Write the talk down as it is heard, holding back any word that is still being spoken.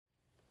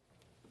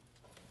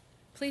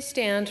Please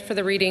stand for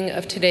the reading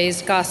of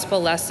today's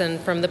gospel lesson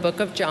from the book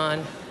of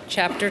John,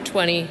 chapter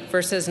 20,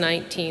 verses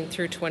 19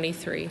 through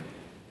 23.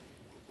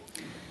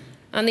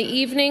 On the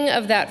evening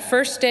of that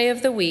first day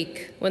of the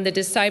week, when the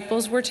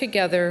disciples were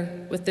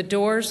together with the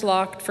doors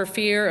locked for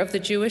fear of the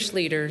Jewish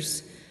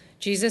leaders,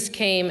 Jesus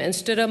came and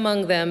stood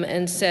among them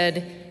and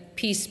said,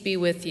 "Peace be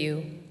with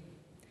you."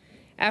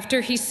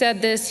 After he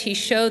said this, he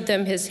showed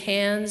them his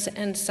hands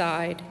and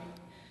side.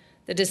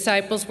 The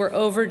disciples were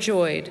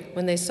overjoyed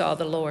when they saw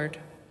the Lord.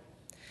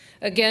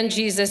 Again,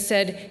 Jesus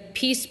said,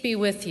 "Peace be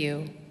with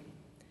you.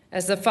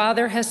 As the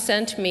Father has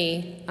sent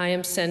me, I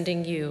am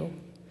sending you."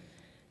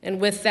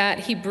 And with that,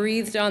 he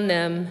breathed on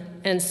them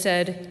and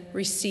said,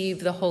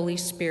 "Receive the Holy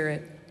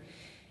Spirit.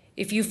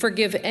 If you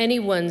forgive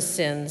anyone's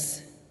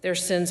sins, their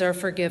sins are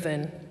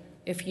forgiven.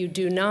 If you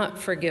do not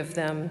forgive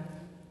them,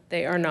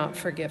 they are not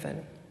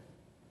forgiven."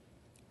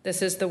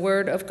 This is the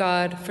word of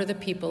God for the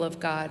people of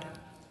God.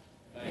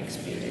 Thanks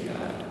be to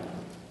God.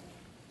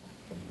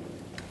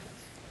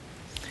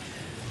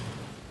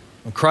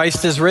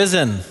 Christ is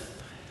risen.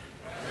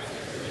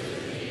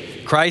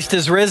 Christ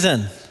is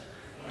risen.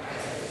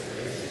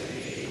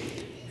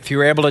 If you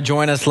were able to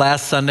join us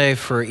last Sunday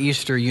for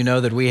Easter, you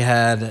know that we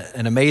had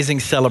an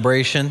amazing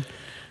celebration.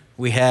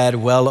 We had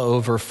well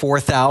over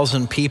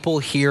 4,000 people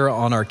here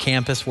on our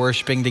campus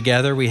worshiping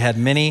together. We had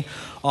many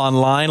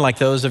online, like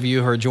those of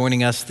you who are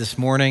joining us this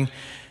morning.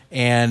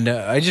 And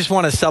I just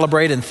want to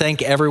celebrate and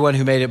thank everyone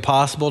who made it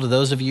possible. To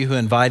those of you who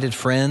invited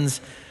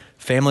friends,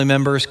 family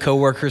members,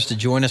 coworkers to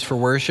join us for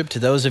worship, to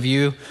those of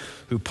you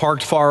who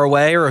parked far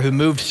away or who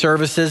moved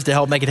services to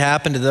help make it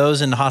happen, to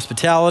those in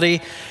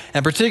hospitality,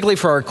 and particularly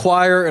for our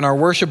choir and our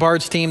worship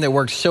arts team that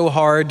worked so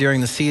hard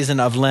during the season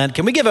of Lent.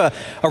 Can we give a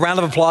round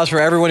of applause for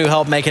everyone who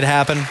helped make it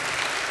happen?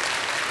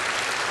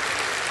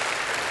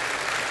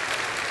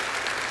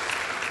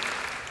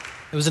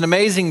 It was an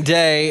amazing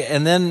day,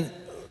 and then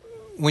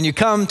when you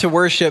come to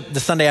worship the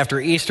Sunday after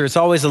Easter, it's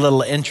always a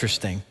little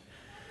interesting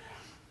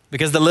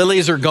because the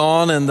lilies are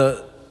gone and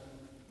the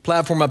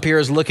platform up here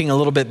is looking a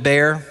little bit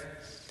bare.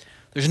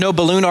 There's no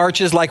balloon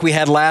arches like we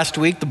had last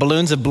week. The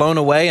balloons have blown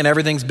away and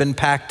everything's been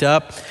packed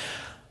up.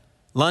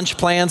 Lunch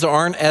plans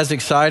aren't as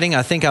exciting.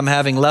 I think I'm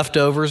having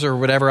leftovers or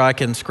whatever I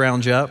can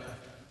scrounge up.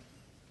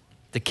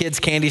 The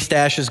kids' candy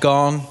stash is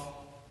gone.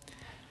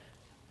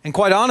 And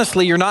quite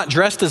honestly, you're not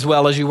dressed as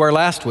well as you were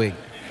last week.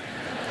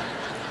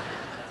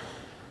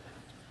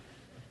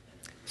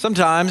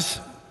 Sometimes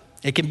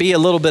it can be a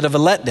little bit of a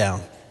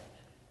letdown.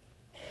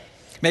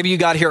 Maybe you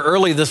got here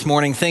early this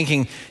morning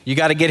thinking you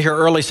got to get here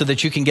early so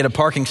that you can get a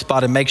parking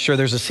spot and make sure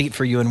there's a seat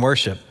for you in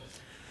worship.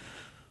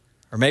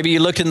 Or maybe you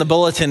looked in the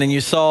bulletin and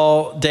you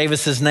saw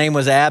Davis's name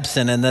was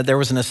absent and that there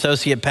was an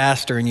associate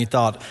pastor and you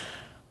thought,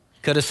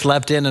 could have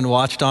slept in and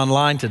watched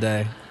online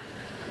today.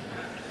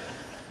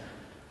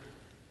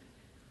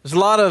 There's a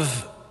lot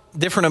of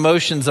different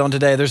emotions on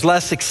today. There's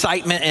less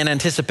excitement and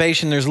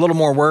anticipation. There's a little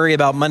more worry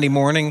about Monday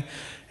morning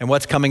and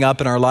what's coming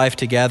up in our life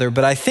together.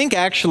 But I think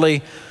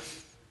actually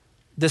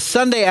the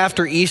Sunday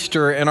after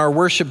Easter and our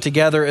worship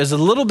together is a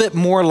little bit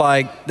more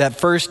like that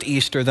first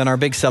Easter than our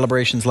big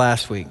celebrations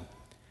last week.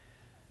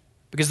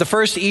 Because the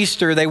first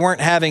Easter, they weren't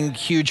having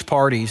huge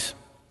parties.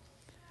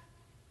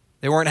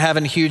 They weren't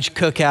having huge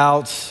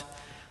cookouts.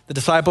 The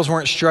disciples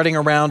weren't strutting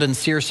around in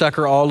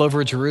seersucker all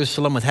over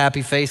Jerusalem with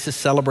happy faces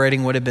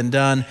celebrating what had been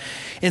done.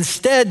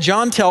 Instead,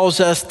 John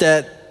tells us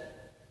that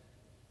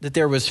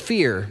there was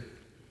fear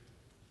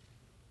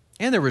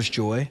and there was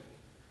joy.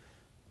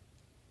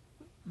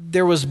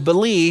 There was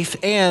belief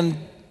and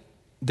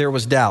there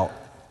was doubt.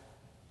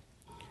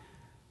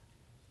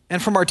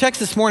 And from our text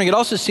this morning, it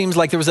also seems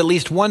like there was at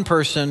least one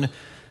person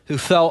who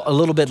felt a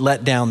little bit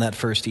let down that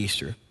first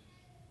Easter. I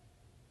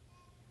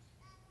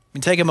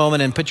mean, take a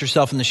moment and put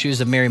yourself in the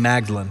shoes of Mary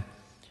Magdalene.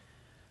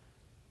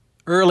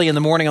 Early in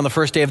the morning on the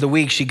first day of the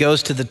week, she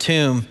goes to the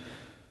tomb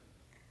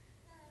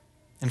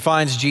and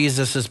finds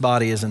Jesus'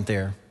 body isn't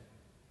there.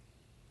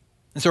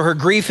 And so her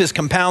grief is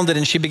compounded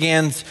and she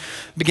begins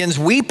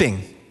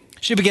weeping.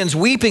 She begins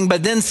weeping,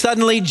 but then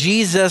suddenly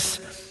Jesus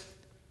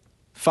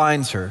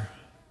finds her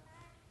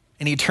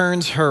and he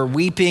turns her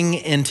weeping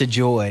into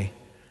joy.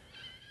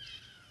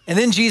 And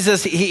then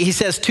Jesus, he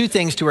says two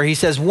things to her. He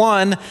says,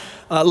 one,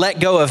 let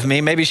go of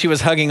me. Maybe she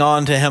was hugging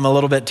on to him a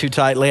little bit too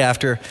tightly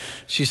after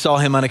she saw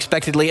him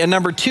unexpectedly. And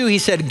number two, he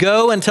said,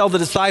 go and tell the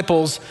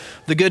disciples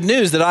the good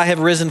news that I have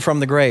risen from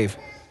the grave.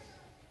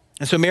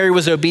 And so Mary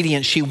was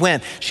obedient. She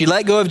went. She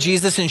let go of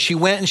Jesus and she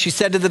went and she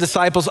said to the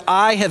disciples,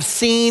 I have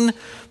seen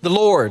the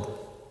Lord.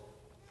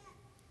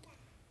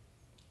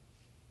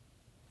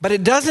 But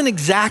it doesn't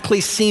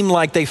exactly seem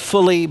like they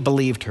fully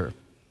believed her.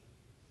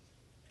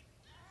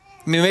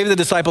 I mean, maybe the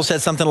disciples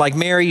said something like,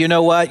 Mary, you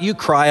know what? You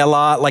cry a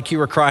lot like you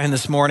were crying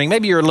this morning.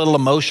 Maybe you're a little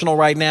emotional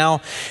right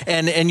now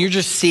and you're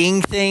just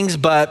seeing things,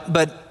 but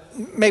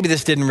maybe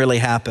this didn't really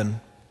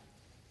happen.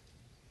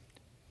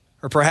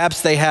 Or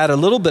perhaps they had a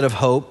little bit of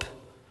hope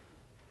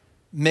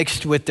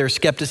mixed with their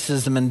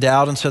skepticism and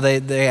doubt. And so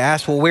they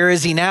asked, well, where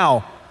is he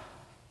now?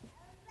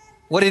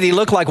 What did he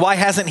look like? Why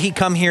hasn't he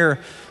come here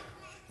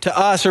to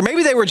us, or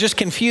maybe they were just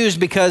confused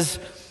because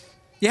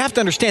you have to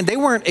understand they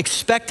weren't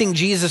expecting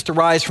Jesus to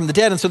rise from the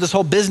dead. And so this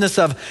whole business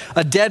of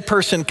a dead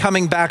person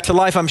coming back to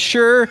life, I'm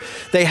sure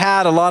they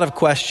had a lot of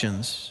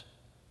questions.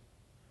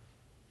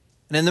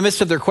 And in the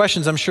midst of their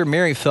questions, I'm sure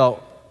Mary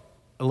felt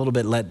a little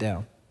bit let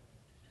down.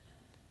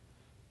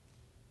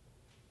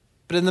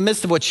 But in the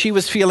midst of what she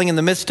was feeling, in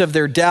the midst of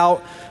their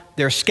doubt,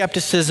 their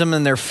skepticism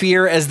and their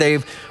fear as they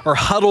are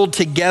huddled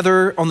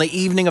together on the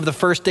evening of the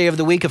first day of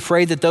the week,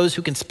 afraid that those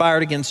who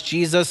conspired against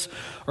Jesus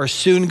are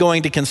soon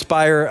going to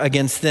conspire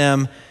against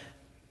them,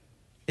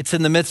 it's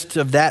in the midst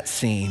of that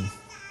scene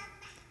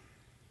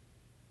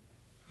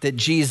that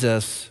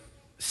Jesus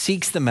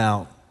seeks them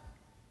out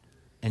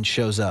and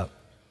shows up.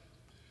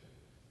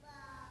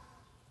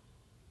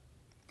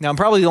 Now, I'm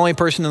probably the only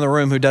person in the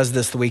room who does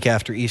this the week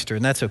after Easter,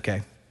 and that's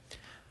okay.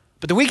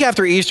 But the week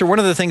after Easter, one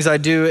of the things I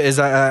do is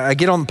I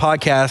get on the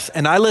podcast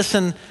and I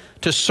listen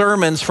to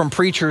sermons from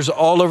preachers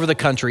all over the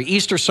country,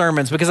 Easter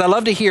sermons, because I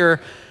love to hear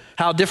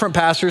how different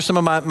pastors, some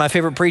of my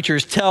favorite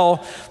preachers,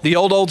 tell the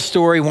old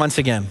story once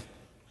again.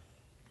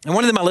 And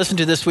one of them I listened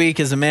to this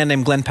week is a man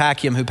named Glenn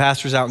Packiam who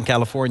pastors out in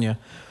California.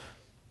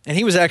 And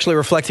he was actually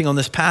reflecting on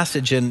this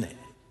passage and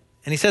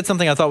he said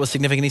something I thought was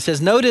significant. He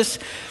says, notice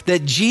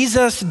that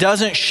Jesus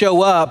doesn't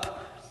show up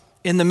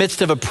in the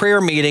midst of a prayer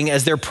meeting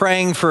as they're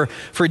praying for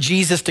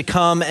Jesus to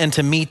come and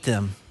to meet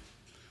them.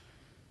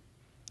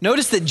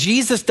 Notice that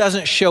Jesus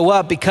doesn't show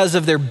up because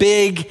of their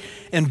big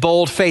and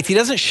bold faith. He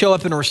doesn't show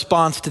up in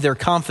response to their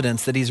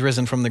confidence that he's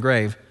risen from the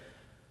grave.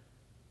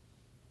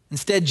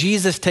 Instead,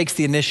 Jesus takes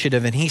the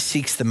initiative and he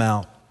seeks them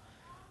out.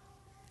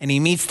 And he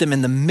meets them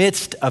in the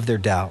midst of their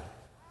doubt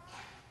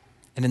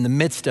and in the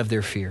midst of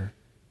their fear.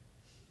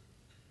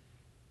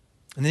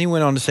 And then he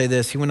went on to say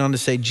this. He went on to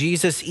say,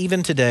 Jesus,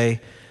 even today,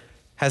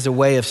 has a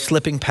way of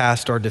slipping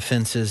past our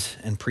defenses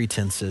and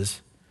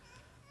pretenses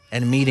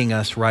and meeting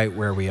us right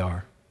where we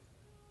are.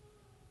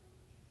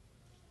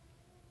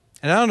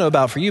 And I don't know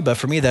about for you, but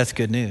for me, that's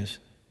good news.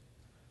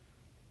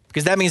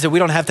 Because that means that we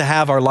don't have to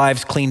have our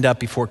lives cleaned up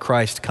before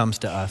Christ comes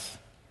to us.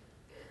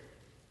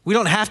 We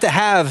don't have to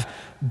have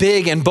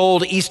big and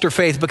bold Easter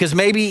faith, because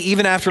maybe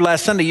even after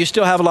last Sunday, you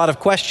still have a lot of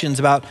questions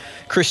about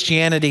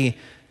Christianity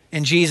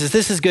and Jesus.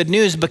 This is good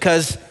news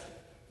because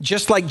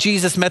just like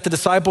Jesus met the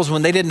disciples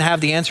when they didn't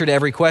have the answer to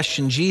every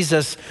question,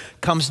 Jesus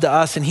comes to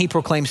us and he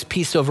proclaims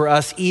peace over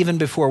us even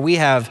before we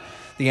have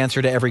the answer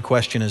to every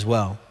question as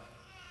well.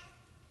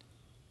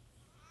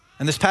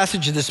 And this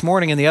passage this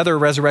morning and the other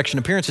resurrection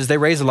appearances, they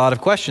raise a lot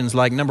of questions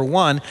like, number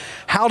one,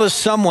 how does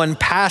someone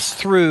pass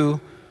through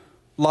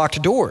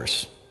locked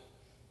doors?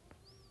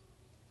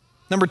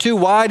 Number two,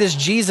 why does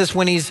Jesus,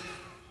 when he's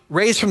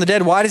raised from the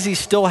dead, why does he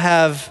still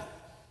have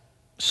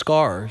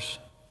scars?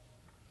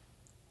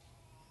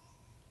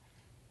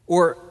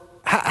 Or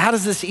how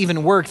does this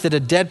even work that a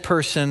dead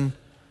person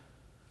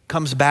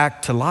comes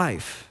back to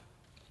life?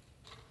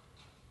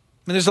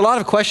 I mean, there's a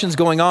lot of questions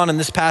going on in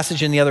this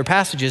passage and the other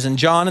passages, and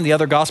John and the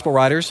other gospel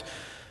writers,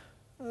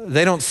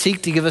 they don't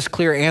seek to give us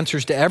clear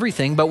answers to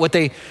everything, but what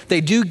they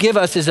do give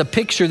us is a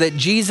picture that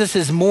Jesus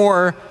is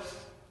more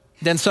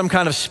than some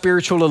kind of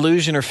spiritual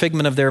illusion or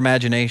figment of their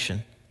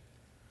imagination.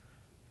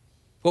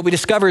 What we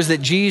discover is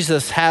that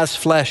Jesus has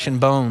flesh and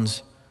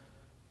bones,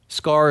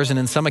 scars, and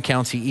in some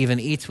accounts, he even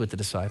eats with the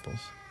disciples.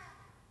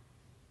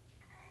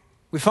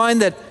 We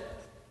find that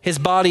his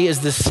body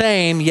is the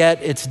same,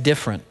 yet it's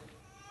different.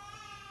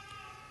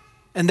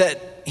 And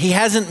that he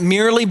hasn't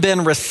merely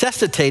been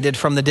resuscitated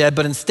from the dead,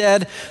 but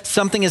instead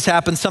something has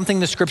happened, something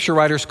the scripture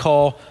writers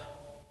call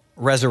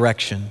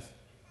resurrection.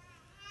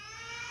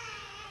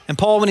 And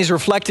Paul, when he's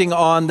reflecting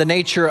on the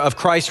nature of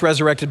Christ's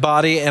resurrected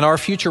body and our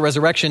future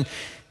resurrection,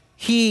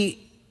 he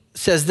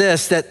says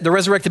this, that the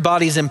resurrected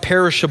body is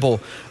imperishable,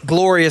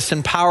 glorious,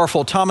 and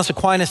powerful. Thomas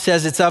Aquinas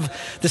says it's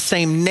of the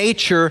same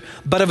nature,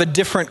 but of a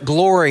different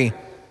glory.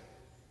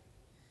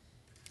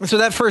 And so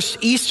that first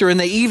Easter in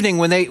the evening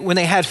when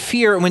they had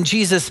fear, when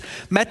Jesus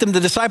met them, the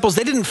disciples,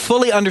 they didn't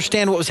fully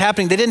understand what was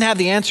happening. They didn't have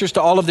the answers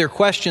to all of their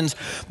questions.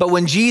 But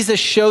when Jesus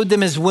showed them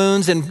his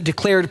wounds and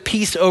declared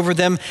peace over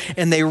them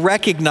and they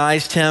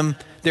recognized him,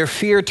 their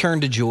fear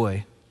turned to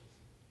joy.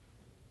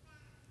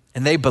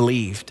 And they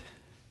believed.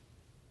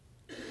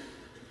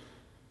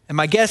 And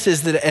my guess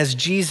is that as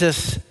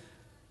Jesus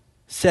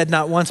said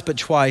not once but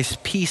twice,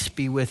 peace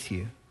be with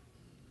you,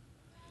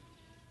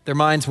 their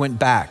minds went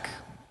back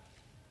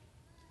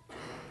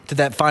to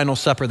that final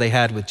supper they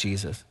had with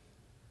Jesus.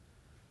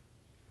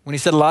 When he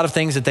said a lot of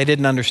things that they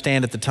didn't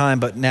understand at the time,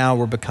 but now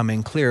were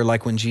becoming clear,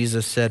 like when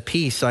Jesus said,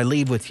 peace I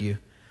leave with you.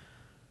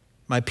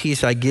 My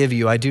peace I give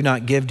you. I do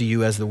not give to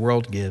you as the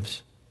world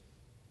gives.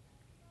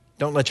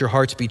 Don't let your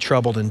hearts be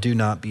troubled and do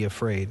not be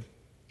afraid.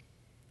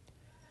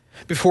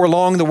 Before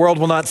long, the world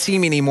will not see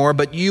me anymore,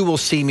 but you will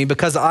see me.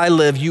 Because I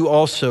live, you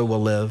also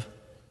will live.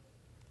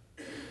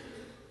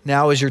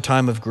 Now is your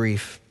time of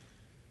grief,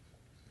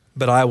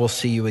 but I will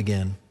see you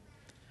again.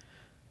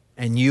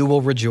 And you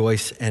will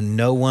rejoice, and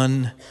no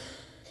one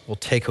will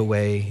take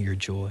away your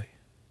joy.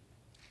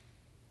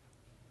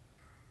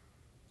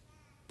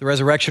 The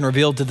resurrection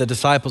revealed to the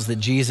disciples that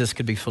Jesus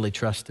could be fully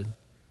trusted,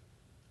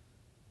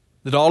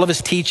 that all of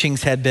his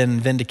teachings had been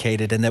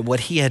vindicated, and that what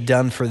he had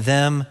done for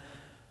them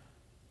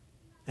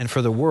and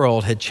for the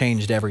world had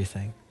changed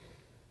everything.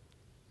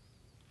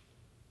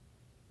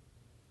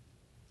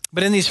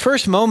 But in these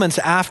first moments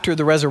after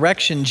the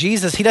resurrection,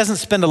 Jesus, he doesn't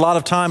spend a lot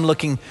of time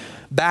looking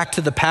back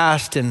to the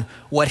past and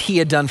what he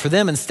had done for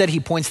them. Instead, he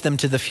points them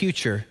to the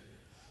future.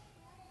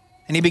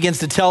 And he begins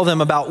to tell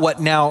them about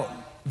what now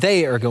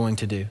they are going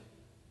to do.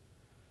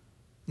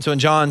 And so in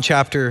John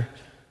chapter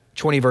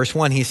 20, verse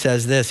 1, he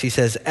says this. He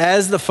says,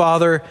 "As the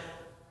Father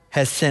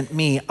has sent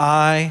me,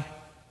 I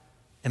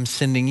am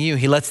sending you."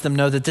 He lets them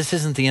know that this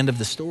isn't the end of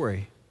the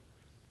story.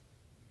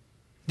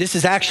 This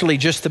is actually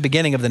just the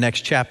beginning of the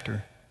next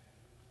chapter.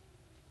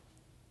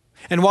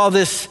 And while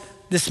this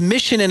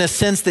mission, in a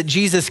sense, that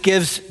Jesus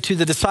gives to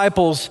the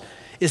disciples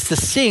is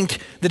succinct,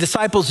 the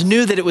disciples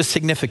knew that it was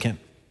significant.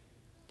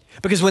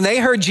 Because when they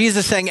heard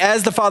Jesus saying,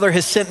 "As the Father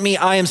has sent me,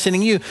 I am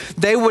sending you,"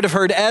 they would have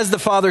heard, "As the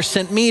Father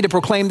sent me to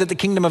proclaim that the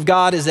kingdom of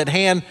God is at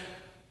hand,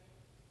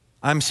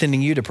 I'm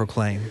sending you to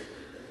proclaim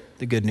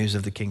the good news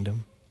of the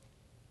kingdom.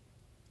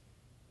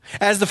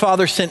 As the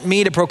Father sent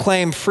me to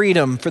proclaim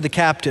freedom for the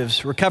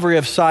captives, recovery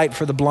of sight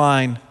for the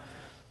blind,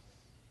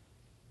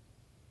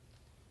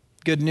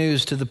 good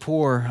news to the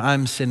poor,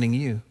 I'm sending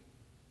you."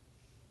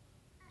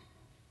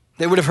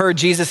 They would have heard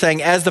Jesus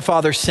saying, "As the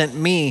Father sent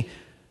me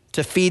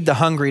to feed the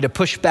hungry, to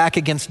push back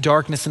against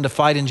darkness and to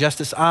fight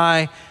injustice,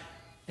 I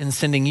am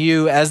sending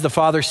you. As the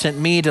Father sent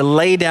me to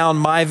lay down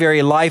my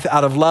very life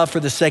out of love for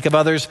the sake of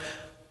others,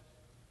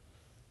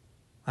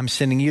 I'm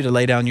sending you to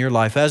lay down your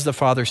life. As the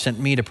Father sent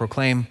me to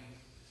proclaim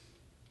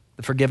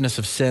the forgiveness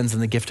of sins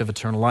and the gift of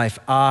eternal life,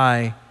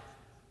 I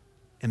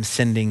am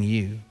sending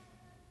you."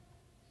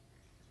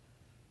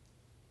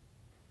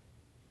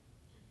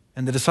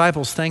 And the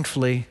disciples,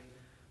 thankfully,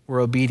 were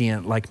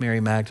obedient like Mary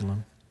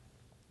Magdalene.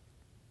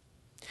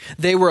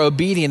 They were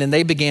obedient and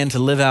they began to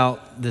live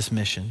out this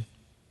mission.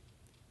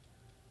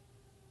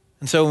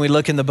 And so when we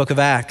look in the book of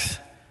Acts,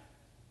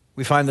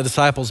 we find the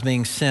disciples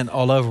being sent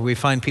all over. We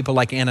find people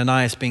like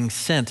Ananias being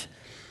sent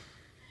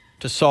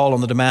to Saul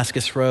on the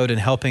Damascus road and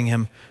helping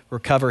him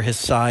recover his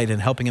sight and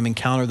helping him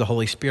encounter the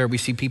Holy Spirit. We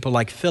see people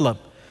like Philip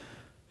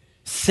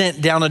sent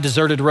down a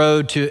deserted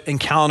road to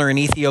encounter an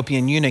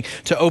Ethiopian eunuch,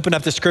 to open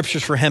up the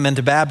scriptures for him and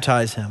to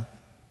baptize him.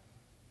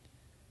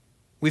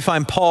 We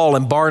find Paul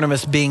and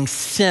Barnabas being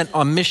sent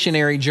on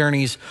missionary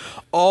journeys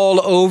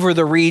all over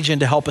the region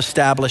to help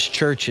establish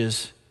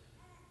churches.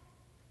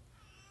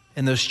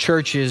 And those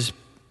churches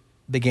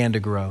began to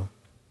grow.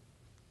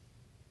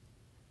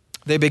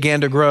 They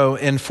began to grow.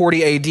 In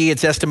 40 AD,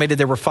 it's estimated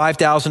there were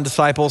 5,000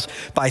 disciples.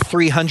 By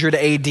 300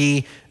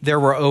 AD, there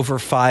were over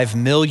 5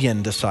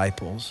 million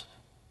disciples.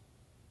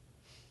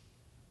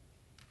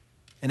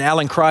 And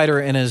Alan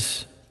Kreider, in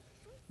his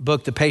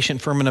book, The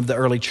Patient Ferment of the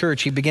Early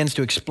Church, he begins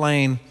to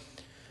explain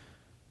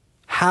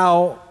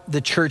how the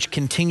church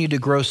continued to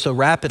grow so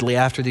rapidly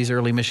after these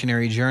early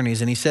missionary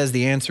journeys. And he says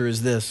the answer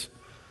is this: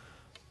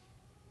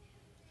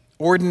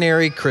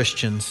 ordinary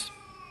Christians,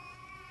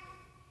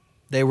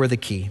 they were the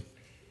key.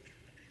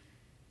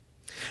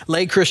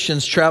 Lay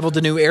Christians traveled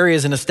to new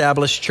areas and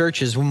established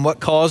churches. When what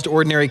caused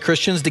ordinary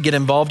Christians to get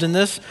involved in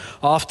this?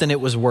 Often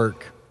it was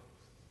work.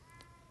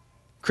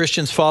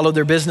 Christians followed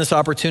their business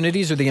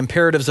opportunities or the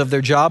imperatives of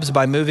their jobs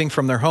by moving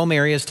from their home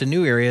areas to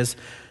new areas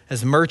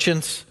as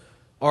merchants,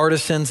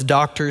 artisans,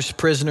 doctors,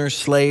 prisoners,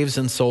 slaves,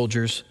 and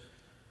soldiers.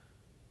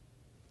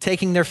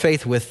 Taking their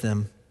faith with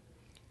them,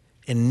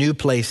 in new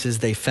places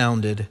they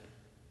founded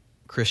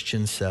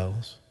Christian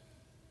cells.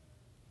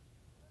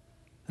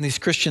 And these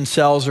Christian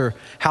cells, or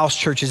house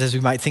churches as we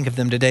might think of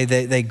them today,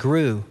 they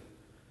grew.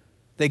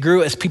 They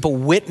grew as people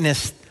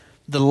witnessed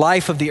the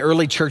life of the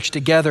early church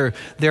together,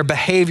 their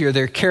behavior,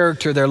 their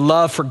character, their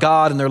love for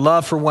God, and their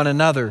love for one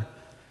another.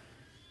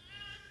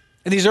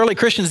 And these early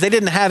Christians, they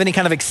didn't have any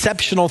kind of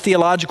exceptional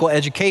theological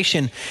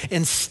education.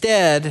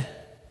 Instead,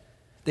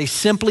 they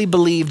simply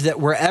believed that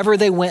wherever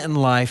they went in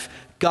life,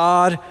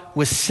 God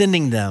was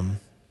sending them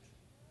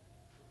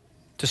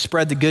to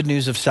spread the good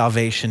news of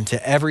salvation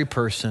to every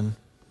person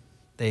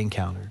they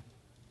encountered.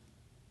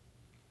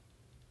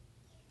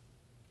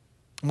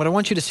 And what I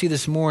want you to see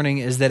this morning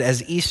is that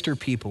as Easter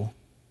people,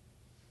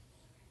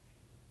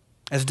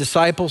 as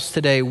disciples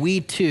today,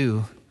 we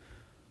too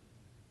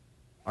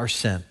are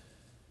sent.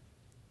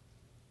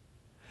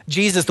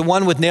 Jesus, the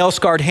one with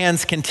nail-scarred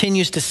hands,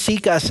 continues to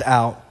seek us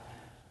out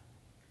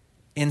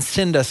and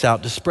send us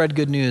out to spread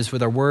good news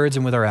with our words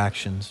and with our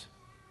actions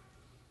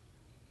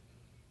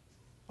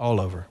all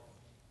over.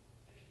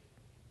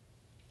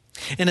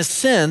 In a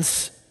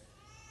sense,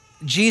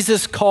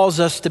 Jesus calls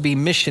us to be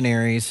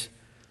missionaries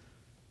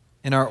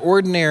in our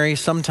ordinary,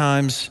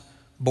 sometimes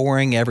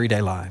boring,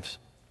 everyday lives.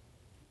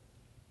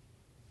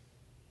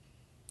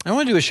 I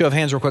want to do a show of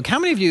hands real quick. How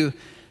many of you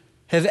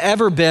have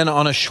ever been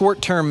on a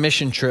short-term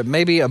mission trip,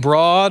 maybe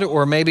abroad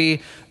or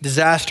maybe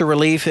disaster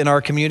relief in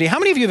our community? How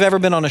many of you have ever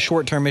been on a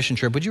short-term mission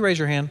trip? Would you raise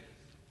your hand?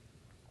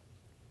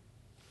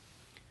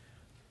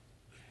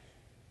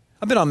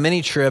 I've been on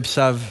many trips.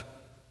 I've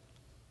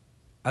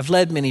I've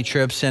led many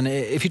trips, and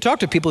if you talk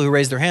to people who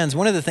raise their hands,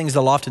 one of the things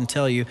they'll often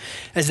tell you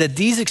is that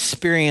these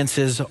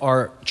experiences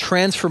are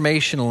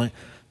transformational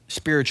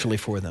spiritually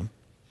for them.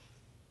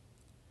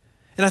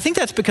 And I think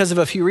that's because of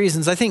a few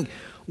reasons. I think,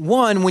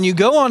 one, when you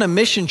go on a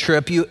mission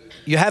trip, you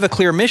have a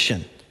clear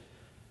mission.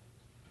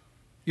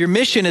 Your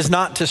mission is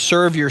not to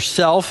serve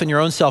yourself and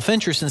your own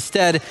self-interest.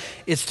 Instead,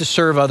 it's to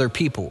serve other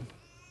people.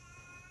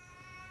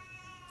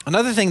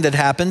 Another thing that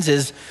happens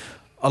is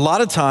a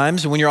lot of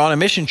times when you're on a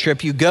mission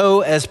trip, you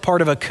go as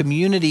part of a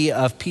community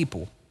of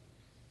people.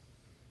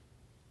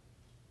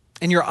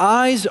 And your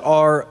eyes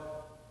are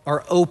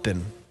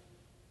open.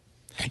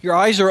 Your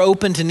eyes are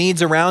open to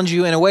needs around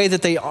you in a way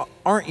that they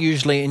aren't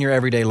usually in your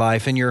everyday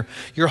life. And your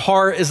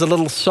heart is a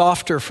little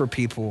softer for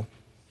people.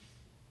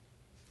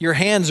 Your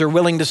hands are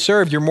willing to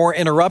serve. You're more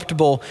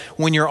interruptible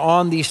when you're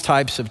on these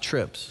types of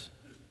trips.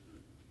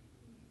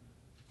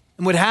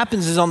 And what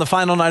happens is on the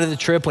final night of the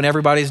trip, when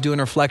everybody's doing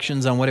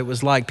reflections on what it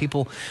was like,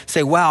 people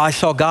say, wow, I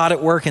saw God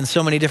at work in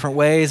so many different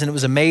ways, and it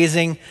was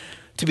amazing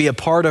to be a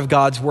part of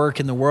God's work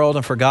in the world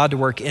and for God to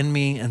work in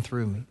me and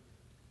through me.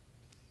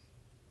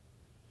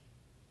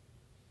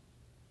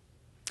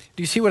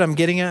 Do you see what I'm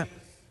getting at?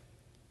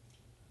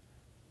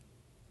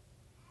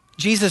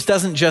 Jesus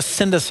doesn't just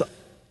send us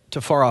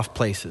to far off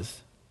places.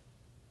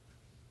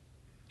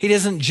 He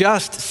doesn't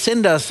just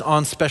send us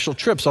on special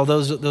trips,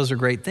 although those are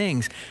great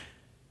things.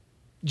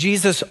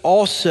 Jesus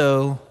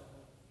also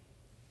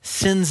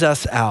sends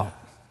us out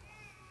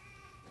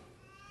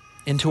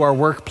into our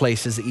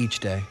workplaces each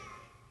day.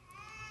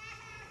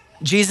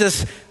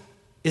 Jesus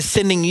is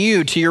sending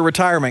you to your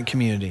retirement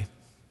community.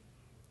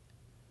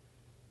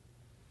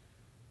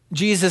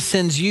 Jesus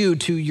sends you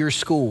to your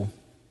school.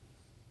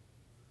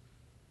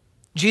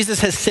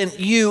 Jesus has sent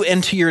you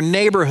into your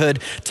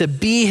neighborhood to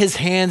be his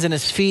hands and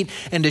his feet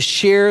and to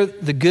share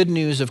the good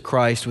news of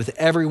Christ with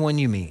everyone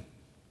you meet.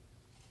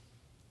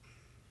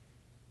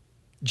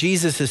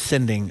 Jesus is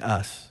sending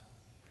us.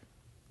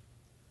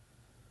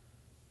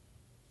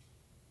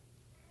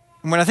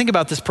 And when I think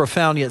about this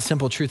profound yet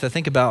simple truth, I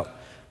think about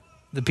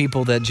the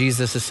people that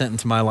Jesus has sent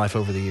into my life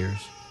over the years.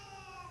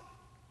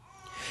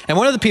 And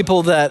one of the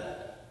people that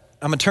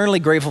I'm eternally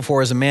grateful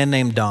for is a man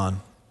named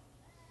Don.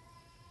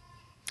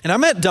 And I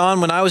met Don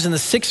when I was in the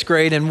 6th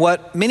grade in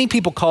what many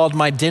people called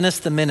my Dennis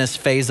the Menace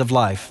phase of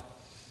life.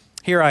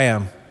 Here I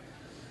am.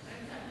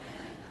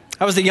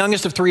 I was the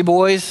youngest of 3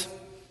 boys.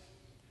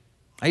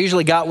 I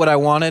usually got what I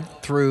wanted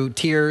through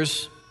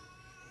tears,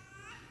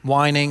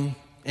 whining,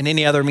 and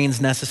any other means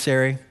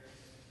necessary.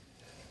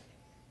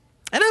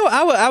 And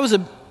I was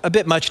a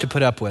bit much to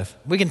put up with.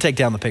 We can take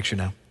down the picture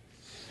now.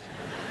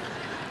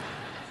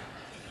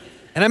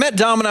 And I met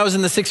Don when I was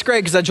in the 6th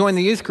grade because I joined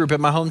the youth group at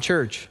my home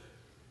church.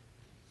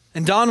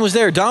 And Don was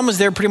there. Don was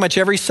there pretty much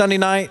every Sunday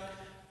night,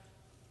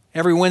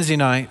 every Wednesday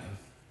night.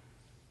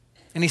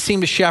 And he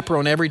seemed to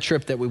chaperone every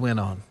trip that we went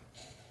on.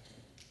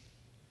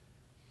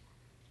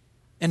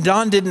 And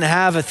Don didn't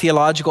have a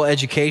theological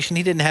education.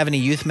 He didn't have any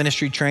youth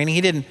ministry training.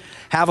 He didn't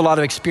have a lot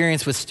of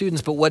experience with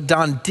students. But what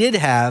Don did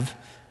have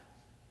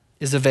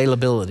is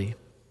availability.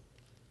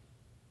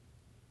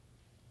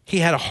 He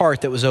had a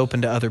heart that was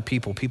open to other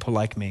people, people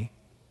like me.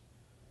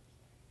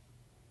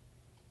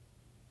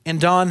 And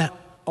Don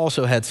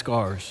also had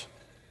scars.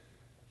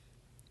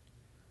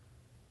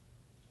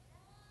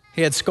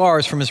 He had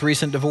scars from his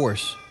recent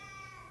divorce.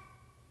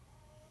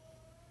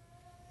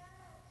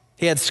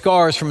 He had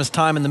scars from his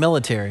time in the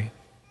military.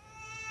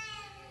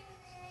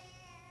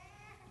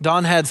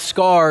 Don had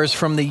scars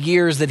from the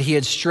years that he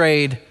had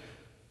strayed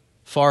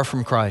far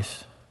from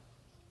Christ.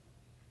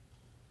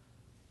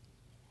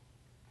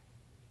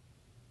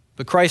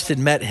 But Christ had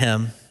met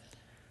him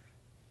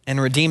and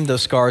redeemed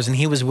those scars, and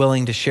he was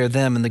willing to share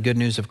them in the good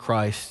news of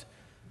Christ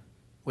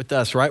with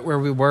us, right where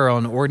we were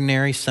on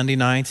ordinary Sunday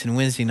nights and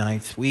Wednesday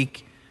nights,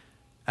 week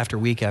after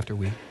week after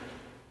week.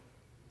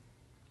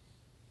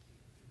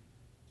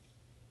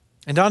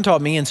 And Don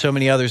taught me and so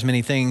many others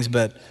many things,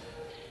 but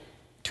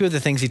 2 of the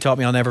things he taught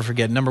me I'll never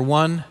forget. Number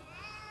 1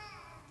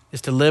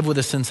 is to live with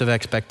a sense of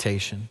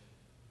expectation.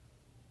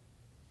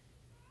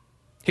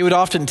 He would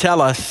often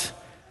tell us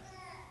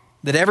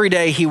that every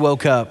day he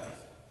woke up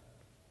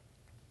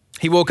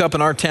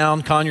in our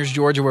town, Conyers,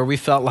 Georgia, where we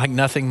felt like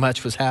nothing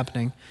much was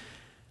happening.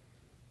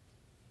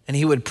 And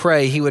he would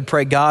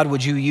pray, God,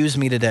 would you use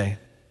me today?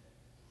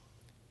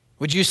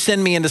 Would you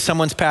send me into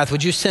someone's path?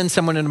 Would you send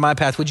someone into my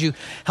path? Would you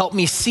help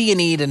me see a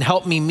need and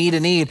help me meet a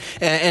need?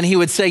 And he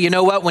would say, you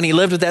know what? When he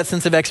lived with that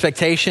sense of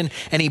expectation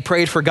and he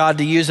prayed for God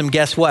to use him,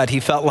 guess what? He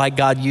felt like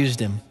God used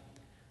him.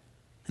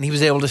 And he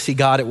was able to see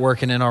God at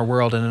work in our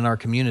world and in our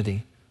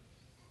community.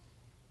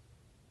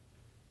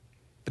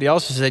 But he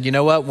also said, you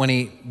know what? When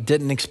he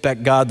didn't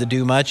expect God to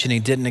do much and he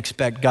didn't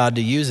expect God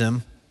to use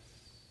him,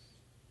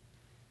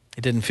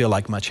 it didn't feel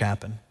like much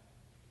happened.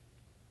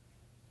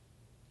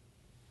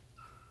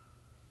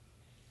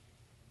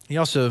 He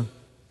also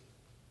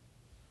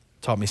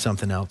taught me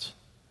something else.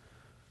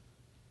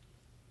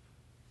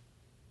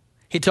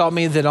 He taught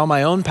me that on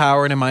my own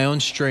power and in my own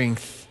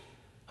strength,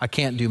 I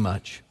can't do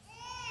much.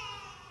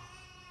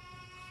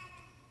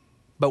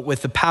 but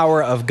with the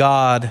power of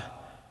God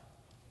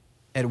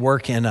at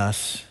work in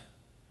us,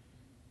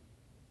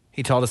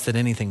 he taught us that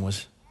anything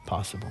was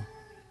possible.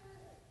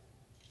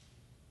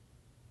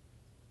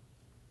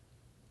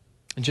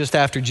 And just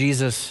after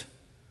Jesus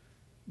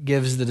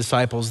gives the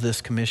disciples this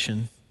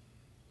commission,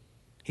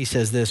 he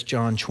says this,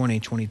 John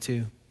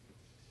 20:22.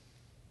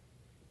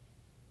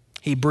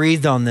 He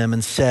breathed on them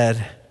and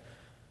said,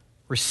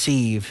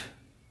 "Receive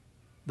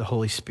the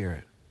Holy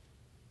Spirit."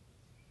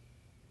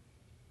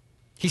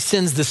 He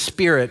sends the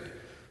Spirit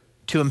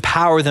to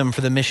empower them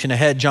for the mission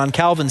ahead. John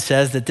Calvin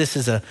says that this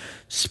is a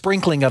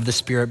sprinkling of the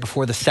Spirit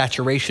before the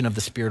saturation of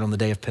the Spirit on the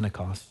day of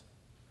Pentecost.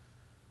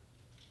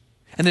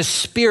 And the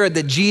Spirit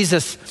that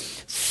Jesus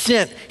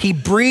sent, he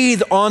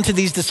breathed onto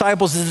these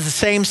disciples, is the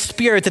same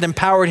Spirit that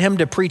empowered him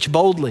to preach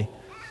boldly,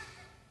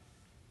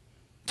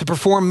 to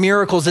perform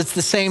miracles. It's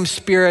the same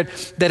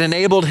Spirit that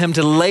enabled him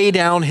to lay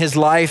down his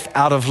life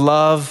out of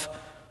love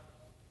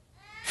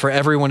for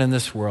everyone in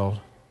this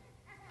world.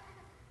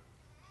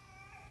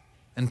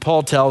 And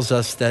Paul tells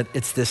us that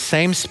it's this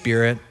same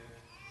Spirit,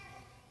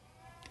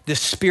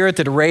 this Spirit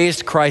that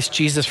raised Christ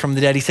Jesus from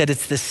the dead. He said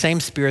it's this same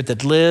Spirit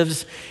that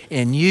lives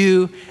in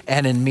you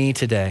and in me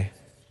today.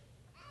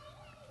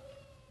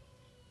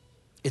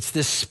 It's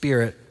this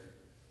Spirit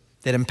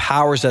that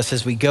empowers us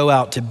as we go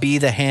out to be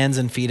the hands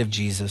and feet of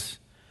Jesus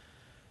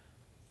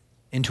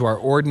into our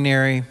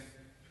ordinary,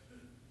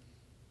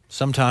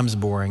 sometimes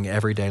boring,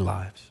 everyday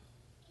lives.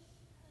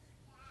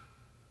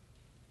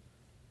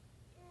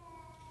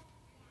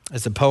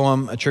 As the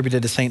poem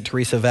attributed to St.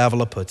 Teresa of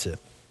Avila puts it,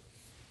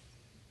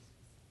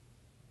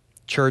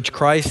 Church,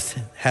 Christ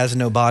has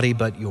no body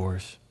but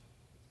yours.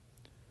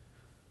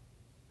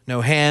 No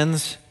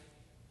hands,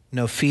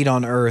 no feet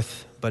on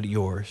earth but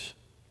yours.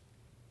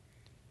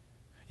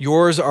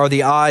 Yours are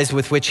the eyes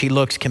with which he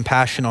looks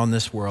compassion on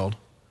this world.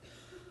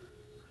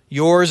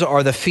 Yours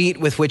are the feet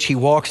with which he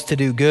walks to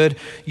do good.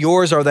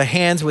 Yours are the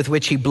hands with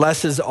which he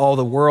blesses all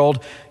the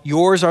world.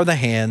 Yours are the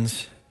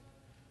hands.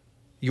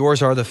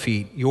 Yours are the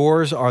feet.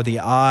 Yours are the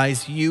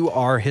eyes. You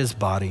are his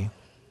body.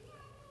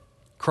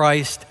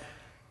 Christ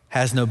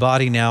has no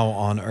body now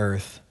on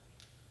earth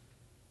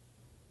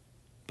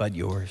but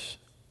yours.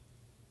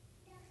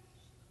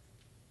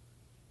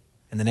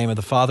 In the name of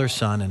the Father,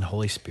 Son, and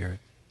Holy Spirit.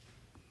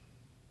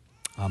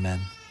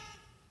 Amen.